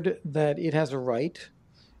declared that it has a right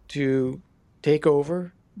to take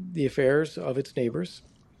over the affairs of its neighbors.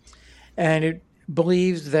 And it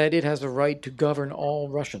believes that it has a right to govern all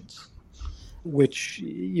Russians. which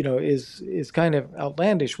is kind of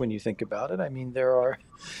outlandish when you think about it. I mean, there are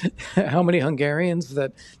how many Hungarians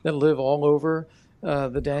that live all over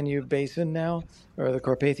the Danube Basin now, or the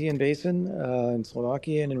Carpathian Basin, in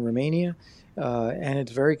Slovakia and in Romania. And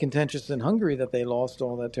it's very contentious in Hungary that they lost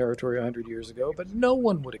all that territory 100 years ago, but no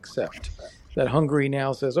one would accept that Hungary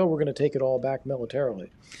now says, oh, we're going to take it all back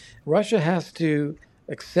militarily. Russia has to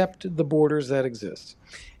accept the borders that exist.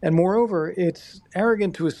 And moreover, it's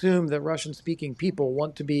arrogant to assume that Russian-speaking people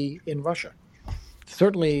want to be in Russia.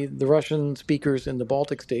 Certainly, the Russian speakers in the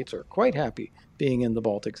Baltic states are quite happy being in the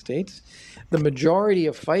Baltic states. The majority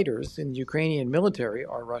of fighters in the Ukrainian military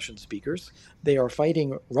are Russian speakers. They are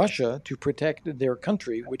fighting Russia to protect their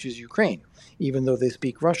country, which is Ukraine, even though they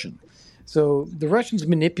speak Russian. So the Russians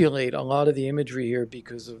manipulate a lot of the imagery here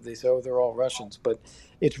because they say, oh, they're all Russians. But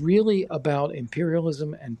it's really about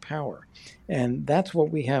imperialism and power. And that's what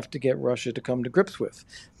we have to get Russia to come to grips with.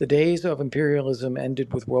 The days of imperialism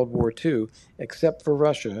ended with World War II, except for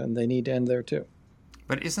Russia, and they need to end there too.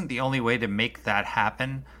 But isn't the only way to make that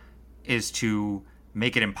happen is to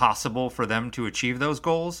make it impossible for them to achieve those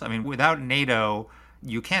goals? I mean, without NATO,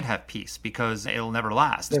 you can't have peace because it'll never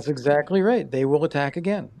last. That's exactly right. They will attack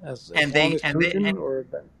again. And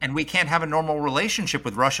we can't have a normal relationship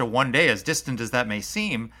with Russia one day, as distant as that may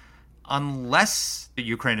seem, unless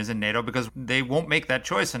Ukraine is in NATO, because they won't make that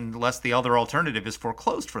choice unless the other alternative is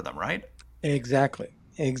foreclosed for them, right? Exactly.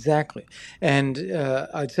 And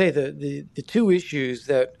I'd say the two issues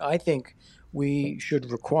that I think we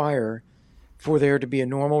should require for there to be a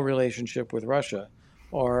normal relationship with Russia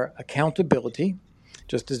are accountability.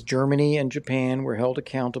 Just as Germany and Japan were held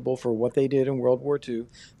accountable for what they did in World War II,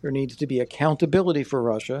 there needs to be accountability for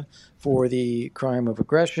Russia for the crime of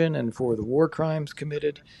aggression and for the war crimes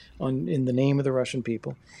committed in the name of the Russian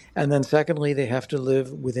people. And then secondly, they have to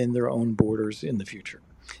live within their own borders in the future.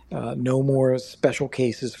 No more special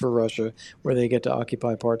cases for Russia where they get to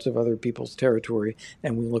occupy parts of other people's territory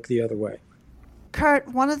and we look the other way. Kurt,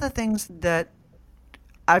 one of the things that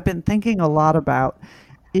I've been thinking a lot about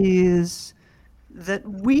is that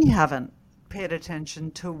we haven't paid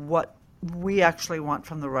attention to what we actually want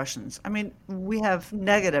from the Russians. I mean, we have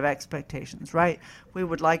negative expectations, right? We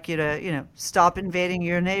would like you to, stop invading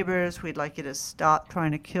your neighbors. We'd like you to stop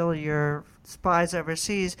trying to kill your spies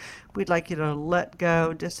overseas. We'd like you to let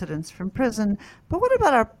go dissidents from prison. But what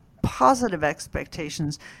about our positive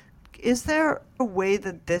expectations? Is there a way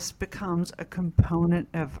that this becomes a component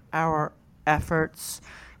of our efforts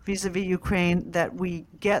vis-a-vis Ukraine, that we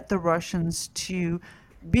get the Russians to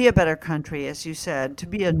be a better country, as you said, to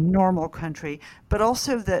be a normal country, but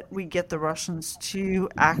also that we get the Russians to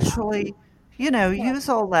actually, use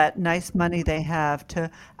all that nice money they have to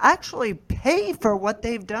actually pay for what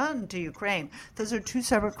they've done to Ukraine? Those are two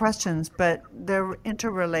separate questions, but they're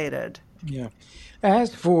interrelated. Yeah.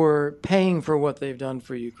 As for paying for what they've done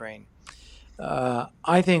for Ukraine,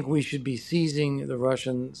 I think we should be seizing the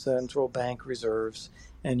Russian central bank reserves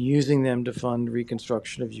and using them to fund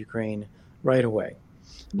reconstruction of Ukraine right away.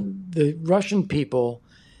 The Russian people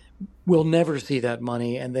will never see that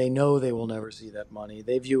money, and they know they will never see that money.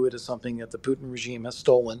 They view it as something that the Putin regime has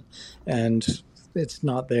stolen, and it's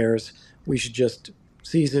not theirs. We should just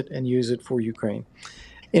seize it and use it for Ukraine.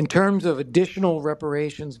 In terms of additional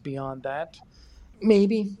reparations beyond that,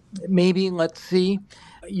 maybe, let's see.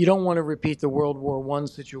 You don't want to repeat the World War I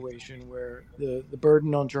situation where the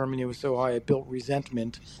burden on Germany was so high it built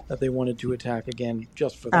resentment that they wanted to attack again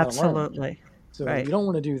just for that alone. Absolutely. So right. You don't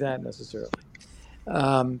want to do that necessarily.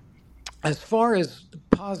 As far as the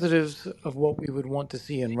positives of what we would want to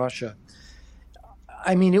see in Russia,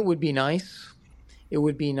 I mean, it would be nice. It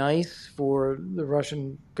would be nice for the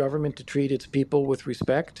Russian government to treat its people with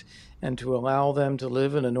respect and to allow them to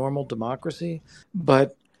live in a normal democracy.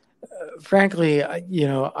 But frankly,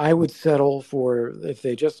 I would settle for if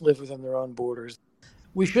they just live within their own borders.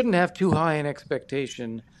 We shouldn't have too high an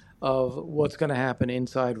expectation of what's going to happen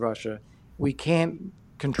inside Russia. We can't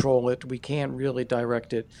control it. We can't really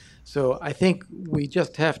direct it. So I think we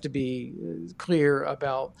just have to be clear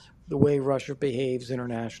about the way Russia behaves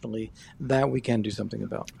internationally, that we can do something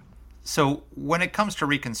about. So when it comes to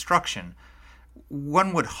reconstruction,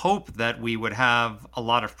 one would hope that we would have a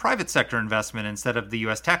lot of private sector investment instead of the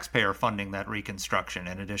U.S. taxpayer funding that reconstruction,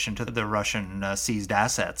 in addition to the Russian seized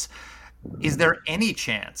assets. Is there any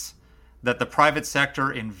chance that the private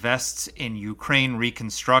sector invests in Ukraine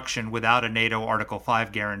reconstruction without a NATO Article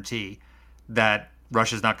 5 guarantee that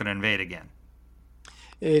Russia's not going to invade again?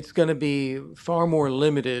 It's going to be far more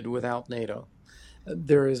limited without NATO.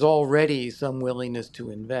 There is already some willingness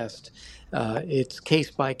to invest. It's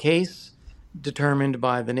case by case, determined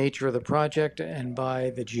by the nature of the project and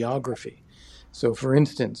by the geography. So, for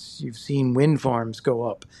instance, you've seen wind farms go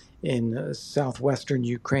up in southwestern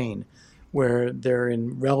Ukraine, where they're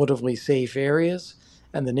in relatively safe areas.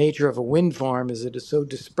 And the nature of a wind farm is it is so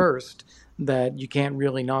dispersed that you can't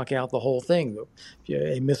really knock out the whole thing.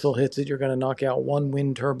 If a missile hits it, you're going to knock out one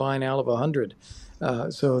wind turbine out of 100.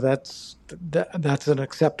 So that's an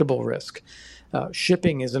acceptable risk.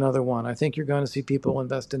 Shipping is another one. I think you're going to see people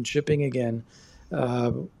invest in shipping again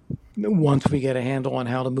once we get a handle on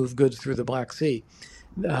how to move goods through the Black Sea.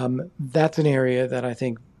 That's an area that I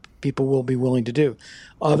think people will be willing to do.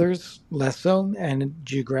 Others, less so. And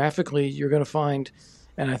geographically, you're going to find,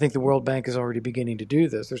 and I think the World Bank is already beginning to do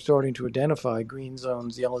this, they're starting to identify green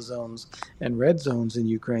zones, yellow zones, and red zones in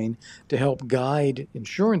Ukraine to help guide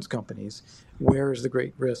insurance companies. Where is the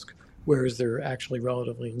great risk? Where is there actually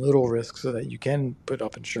relatively little risk so that you can put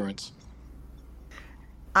up insurance?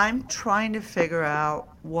 I'm trying to figure out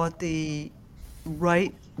what the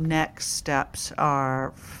right next steps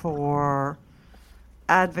are for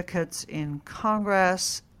advocates in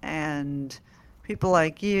Congress and people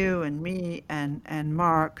like you and me and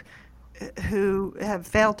Mark who have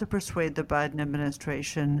failed to persuade the Biden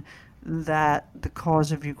administration that the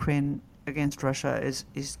cause of Ukraine against Russia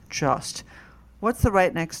is just. What's the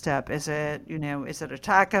right next step? Is it, is it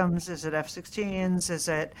ATACMS? Is it F-16s?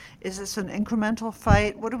 Is this an incremental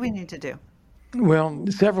fight? What do we need to do? Well,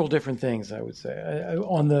 several different things, I would say.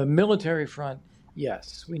 On the military front,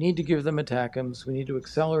 yes, we need to give them ATACMS. We need to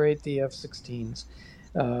accelerate the F-16s.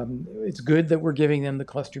 It's good that we're giving them the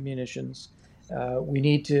cluster munitions. We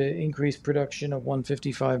need to increase production of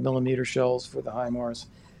 155 millimeter shells for the HIMARS.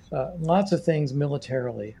 Lots of things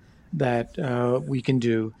militarily that we can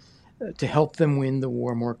do to help them win the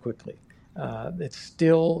war more quickly. It's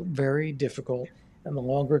still very difficult, and the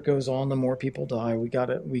longer it goes on, the more people die. We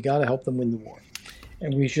gotta help them win the war,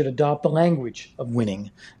 and we should adopt the language of winning,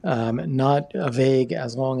 not a vague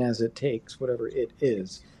 "as long as it takes," whatever it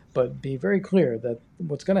is, but be very clear that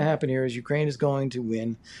what's going to happen here is Ukraine is going to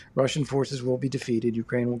win. Russian forces will be defeated.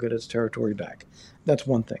 Ukraine will get its territory back. That's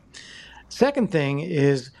one thing. Second thing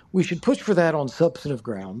is we should push for that on substantive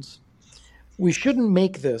grounds. We shouldn't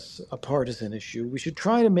make this a partisan issue. We should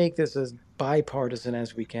try to make this as bipartisan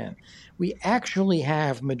as we can. We actually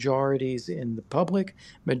have majorities in the public,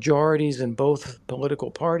 majorities in both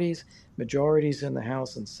political parties, majorities in the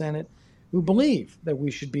House and Senate who believe that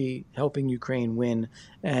we should be helping Ukraine win,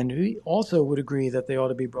 and who also would agree that they ought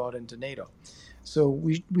to be brought into NATO. So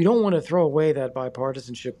we don't want to throw away that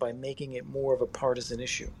bipartisanship by making it more of a partisan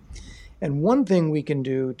issue. And one thing we can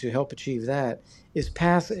do to help achieve that is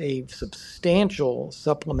pass a substantial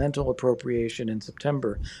supplemental appropriation in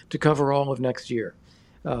September to cover all of next year.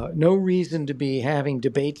 No reason to be having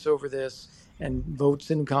debates over this and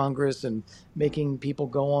votes in Congress and making people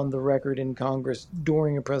go on the record in Congress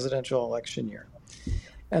during a presidential election year.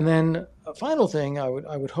 And then a final thing I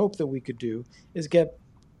would hope that we could do is get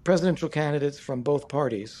presidential candidates from both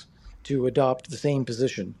parties to adopt the same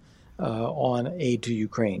position on aid to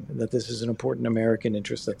Ukraine, that this is an important American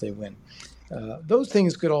interest that they win. Those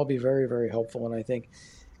things could all be very, very helpful, and I think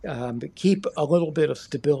keep a little bit of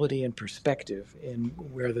stability and perspective in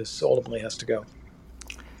where this ultimately has to go.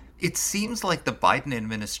 It seems like the Biden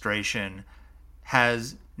administration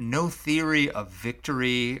has no theory of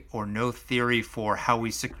victory or no theory for how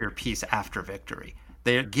we secure peace after victory.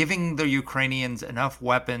 They're giving the Ukrainians enough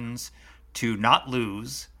weapons to not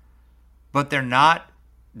lose, but they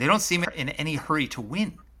don't seem in any hurry to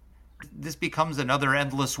win. This becomes another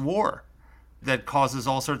endless war that causes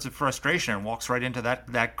all sorts of frustration and walks right into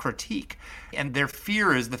that critique. And their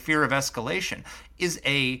fear is the fear of escalation. Is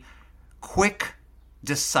a quick,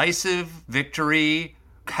 decisive victory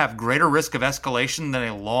have greater risk of escalation than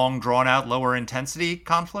a long, drawn-out, lower intensity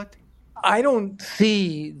conflict? I don't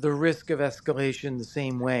see the risk of escalation the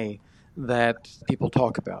same way that people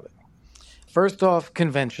talk about it. First off,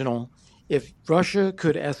 conventional. If Russia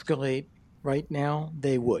could escalate right now,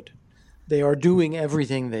 they would. They are doing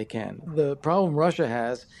everything they can. The problem Russia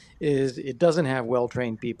has is it doesn't have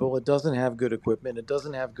well-trained people. It doesn't have good equipment. It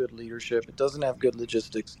doesn't have good leadership. It doesn't have good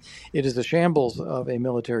logistics. It is a shambles of a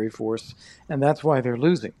military force, and that's why they're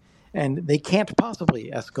losing. And they can't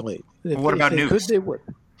possibly escalate. What about nukes? Could, they would.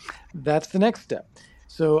 That's the next step.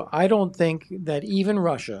 So I don't think that even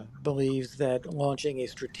Russia believes that launching a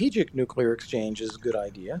strategic nuclear exchange is a good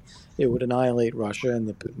idea. It would annihilate Russia and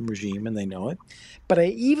the Putin regime, and they know it. But I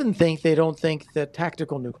even think they don't think that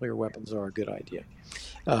tactical nuclear weapons are a good idea.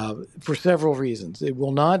 for several reasons. It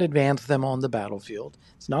will not advance them on the battlefield.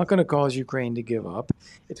 It's not going to cause Ukraine to give up.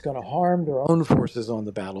 It's going to harm their own forces on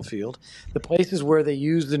the battlefield. The places where they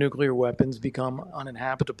use the nuclear weapons become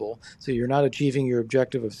uninhabitable, so you're not achieving your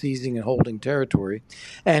objective of seizing and holding territory.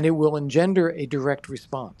 And it will engender a direct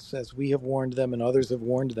response, as we have warned them and others have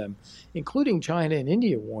warned them, including China and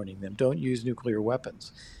India warning them, don't use nuclear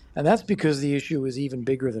weapons. And that's because the issue is even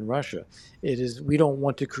bigger than Russia. It is, we don't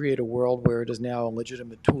want to create a world where it is now a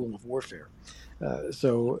legitimate tool of warfare.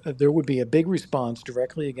 So there would be a big response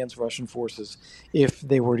directly against Russian forces if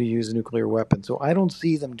they were to use a nuclear weapon. So I don't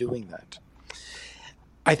see them doing that.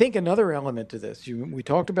 I think another element to this, we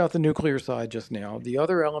talked about the nuclear side just now. The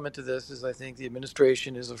other element to this is I think the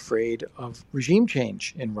administration is afraid of regime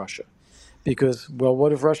change in Russia. Because, well,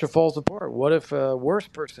 what if Russia falls apart? What if a worse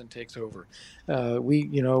person takes over?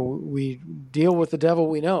 We deal with the devil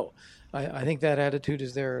we know. I think that attitude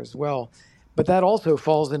is there as well. But that also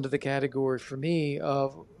falls into the category for me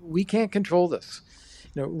of we can't control this.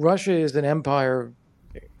 Russia is an empire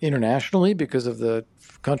internationally because of the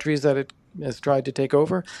countries that it has tried to take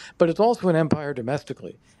over, but it's also an empire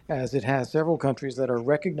domestically, as it has several countries that are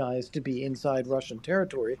recognized to be inside Russian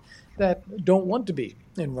territory that don't want to be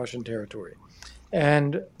in Russian territory.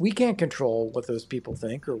 And we can't control what those people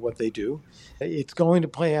think or what they do. It's going to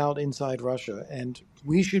play out inside Russia, and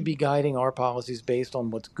we should be guiding our policies based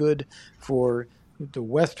on what's good for the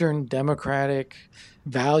Western democratic,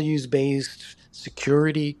 values-based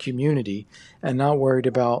security community, and not worried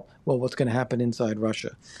about, well, what's going to happen inside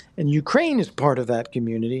Russia. And Ukraine is part of that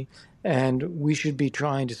community, and we should be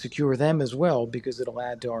trying to secure them as well because it'll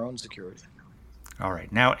add to our own security. All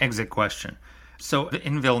right, now exit question. So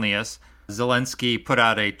in Vilnius, Zelensky put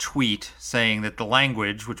out a tweet saying that the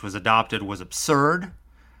language which was adopted was absurd,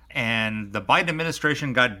 and the Biden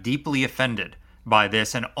administration got deeply offended by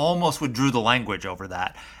this and almost withdrew the language over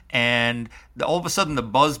that. And all of a sudden the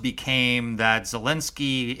buzz became that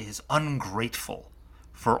Zelensky is ungrateful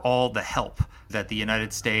for all the help that the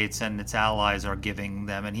United States and its allies are giving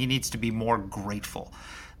them, and he needs to be more grateful.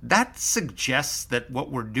 That suggests that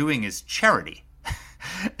what we're doing is charity.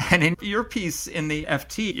 And in your piece in the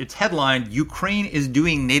FT, it's headlined, Ukraine is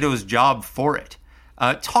doing NATO's job for it.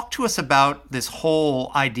 Talk to us about this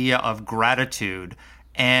whole idea of gratitude,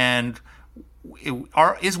 and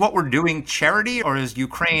is what we're doing charity, or is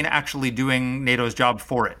Ukraine actually doing NATO's job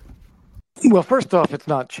for it? Well, first off, it's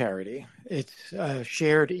not charity. It's a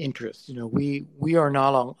shared interest. We are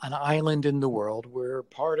not an island in the world. We're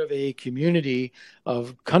part of a community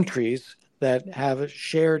of countries that have a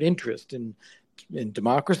shared interest in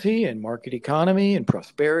democracy and market economy and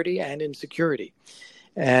prosperity and in security.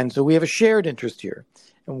 And so we have a shared interest here.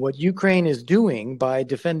 And what Ukraine is doing by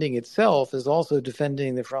defending itself is also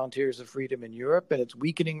defending the frontiers of freedom in Europe, and it's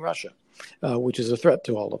weakening Russia, which is a threat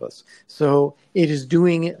to all of us. So it is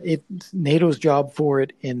doing NATO's job for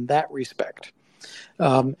it in that respect.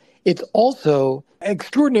 It's also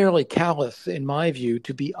extraordinarily callous, in my view,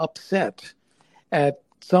 to be upset at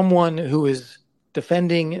someone who is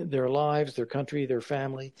defending their lives, their country, their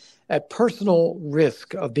family, at personal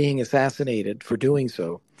risk of being assassinated for doing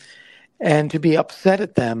so, and to be upset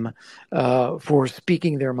at them for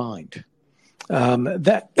speaking their mind.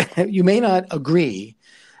 That you may not agree,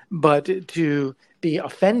 but to be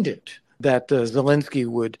offended that Zelensky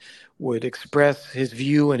would express his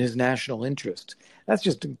view and his national interest, that's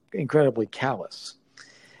just incredibly callous.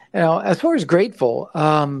 Now, as far as grateful,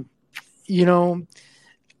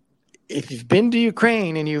 if you've been to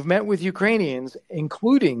Ukraine and you've met with Ukrainians,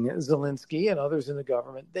 including Zelensky and others in the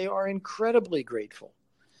government, they are incredibly grateful.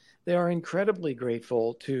 They are incredibly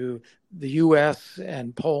grateful to the U.S.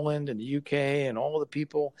 and Poland and the U.K. and all of the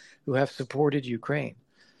people who have supported Ukraine.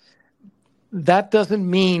 That doesn't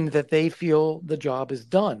mean that they feel the job is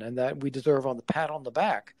done and that we deserve a pat on the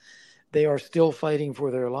back. They are still fighting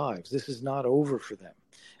for their lives. This is not over for them.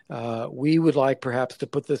 We would like perhaps to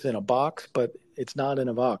put this in a box, but it's not in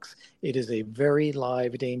a box. It is a very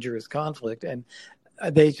live, dangerous conflict. And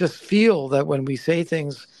they just feel that when we say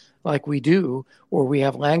things like we do, or we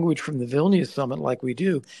have language from the Vilnius summit like we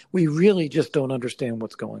do, we really just don't understand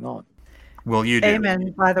what's going on. Well, you do.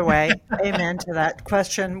 Amen, by the way. Amen to that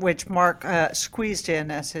question, which Mark squeezed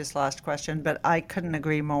in as his last question, but I couldn't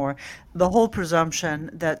agree more. The whole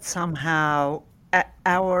presumption that somehow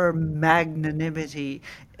our magnanimity,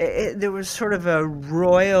 there was sort of a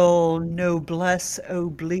royal noblesse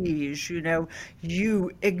oblige,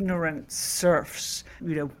 you ignorant serfs,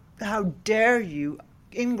 how dare you,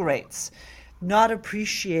 ingrates. not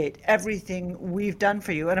appreciate everything we've done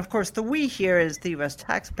for you. And of course, the we here is the U.S.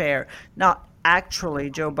 taxpayer, not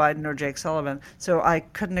actually Joe Biden or Jake Sullivan. So I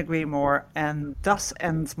couldn't agree more. And thus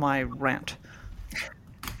ends my rant.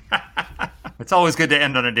 It's always good to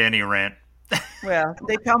end on a Danny rant. Well,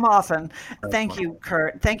 they come often. Thank you,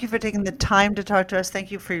 Kurt. Thank you for taking the time to talk to us.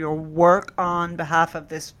 Thank you for your work on behalf of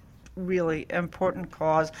this really important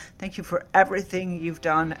cause. Thank you for everything you've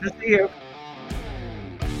done. Thank you.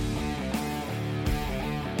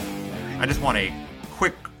 I just want a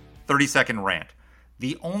quick 30-second rant.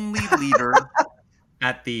 The only leader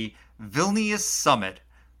at the Vilnius summit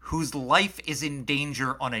whose life is in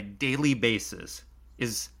danger on a daily basis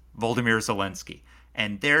is Volodymyr Zelensky.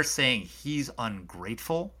 And they're saying he's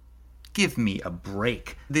ungrateful? Give me a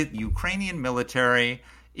break. The Ukrainian military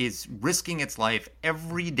is risking its life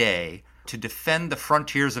every day to defend the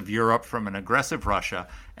frontiers of Europe from an aggressive Russia.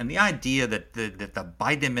 And the idea that the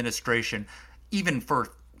Biden administration, even for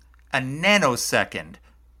a nanosecond,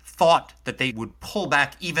 thought that they would pull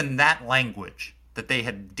back even that language that they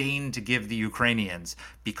had deigned to give the Ukrainians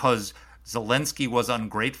because Zelensky was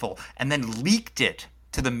ungrateful, and then leaked it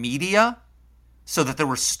to the media so that there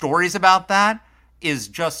were stories about that, is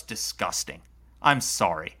just disgusting. I'm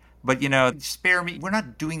sorry. But, spare me. We're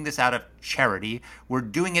not doing this out of charity. We're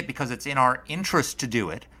doing it because it's in our interest to do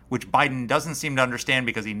it, which Biden doesn't seem to understand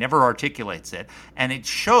because he never articulates it. And it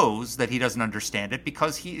shows that he doesn't understand it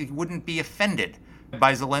because he wouldn't be offended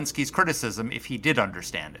by Zelensky's criticism if he did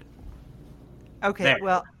understand it. Okay, There.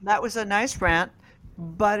 well, that was a nice rant,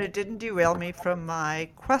 but it didn't derail me from my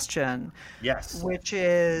question. Yes. Which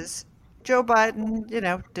is, Joe Biden,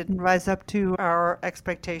 didn't rise up to our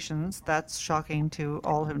expectations. That's shocking to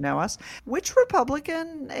all who know us. Which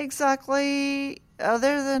Republican exactly,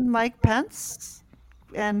 other than Mike Pence,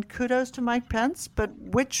 and kudos to Mike Pence, but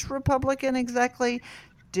which Republican exactly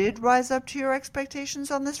did rise up to your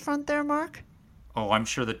expectations on this front there, Mark? Oh, I'm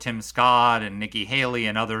sure that Tim Scott and Nikki Haley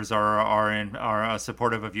and others are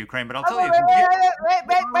supportive of Ukraine. But I'll tell you,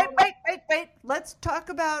 Wait. Let's talk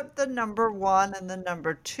about the number one and the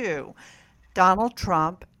number two, Donald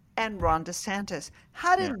Trump and Ron DeSantis.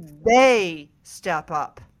 How did they step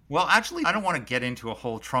up? Well, actually, I don't want to get into a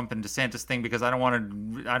whole Trump and DeSantis thing because I don't want to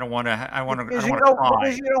cry. I don't want to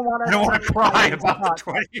cry about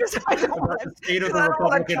the state of the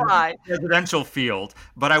Republican presidential field.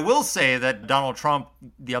 But I will say that Donald Trump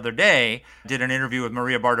the other day did an interview with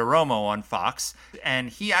Maria Bartiromo on Fox, and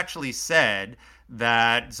he actually said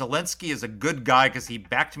that Zelensky is a good guy because he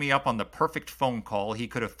backed me up on the perfect phone call. He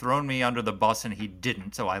could have thrown me under the bus and he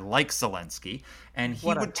didn't. So I like Zelensky. And he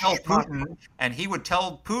would tell Putin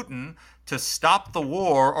to stop the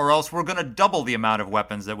war or else we're going to double the amount of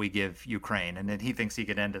weapons that we give Ukraine. And then he thinks he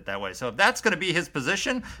could end it that way. So if that's going to be his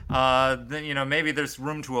position, then, maybe there's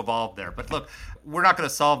room to evolve there. But look, we're not going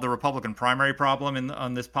to solve the Republican primary problem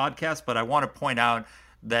on this podcast. But I want to point out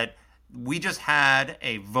that we just had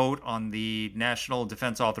a vote on the National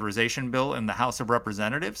Defense Authorization Bill in the House of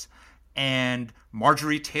Representatives, and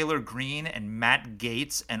Marjorie Taylor Greene and Matt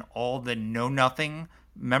Gaetz and all the know-nothing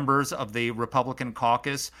members of the Republican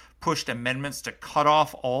caucus pushed amendments to cut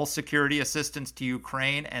off all security assistance to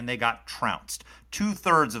Ukraine, and they got trounced.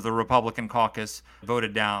 2/3 of the Republican caucus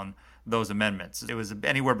voted down those amendments. It was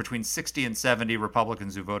anywhere between 60 and 70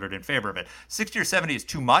 Republicans who voted in favor of it. 60 or 70 is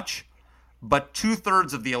too much. But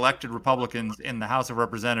 2/3 of the elected Republicans in the House of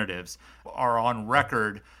Representatives are on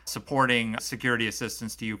record supporting security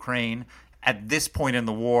assistance to Ukraine at this point in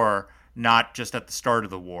the war, not just at the start of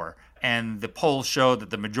the war. And the polls show that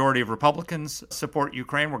the majority of Republicans support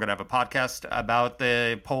Ukraine. We're going to have a podcast about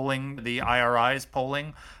the polling, the IRI's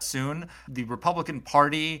polling soon. The Republican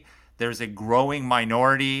Party, there's a growing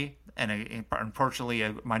minority, and unfortunately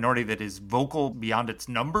a minority that is vocal beyond its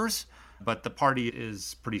numbers. But the party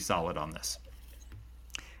is pretty solid on this.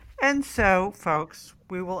 And so, folks,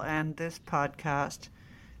 we will end this podcast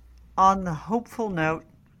on the hopeful note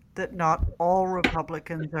that not all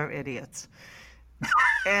Republicans are idiots.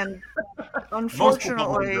 And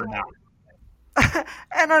unfortunately,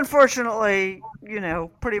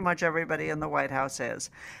 pretty much everybody in the White House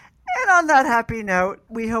is. And on that happy note,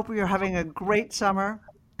 we hope you're having a great summer.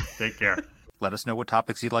 Take care. Let us know what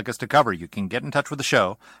topics you'd like us to cover. You can get in touch with the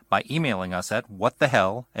show by emailing us at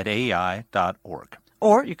whatthehell@aei.org.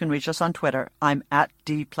 Or you can reach us on Twitter. I'm at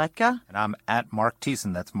 @dpletka. And I'm at Mark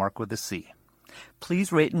Thiessen. That's Mark with a C.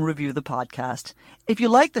 Please rate and review the podcast. If you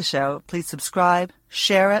like the show, please subscribe,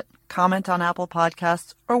 share it, comment on Apple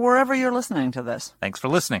Podcasts, or wherever you're listening to this. Thanks for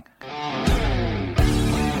listening.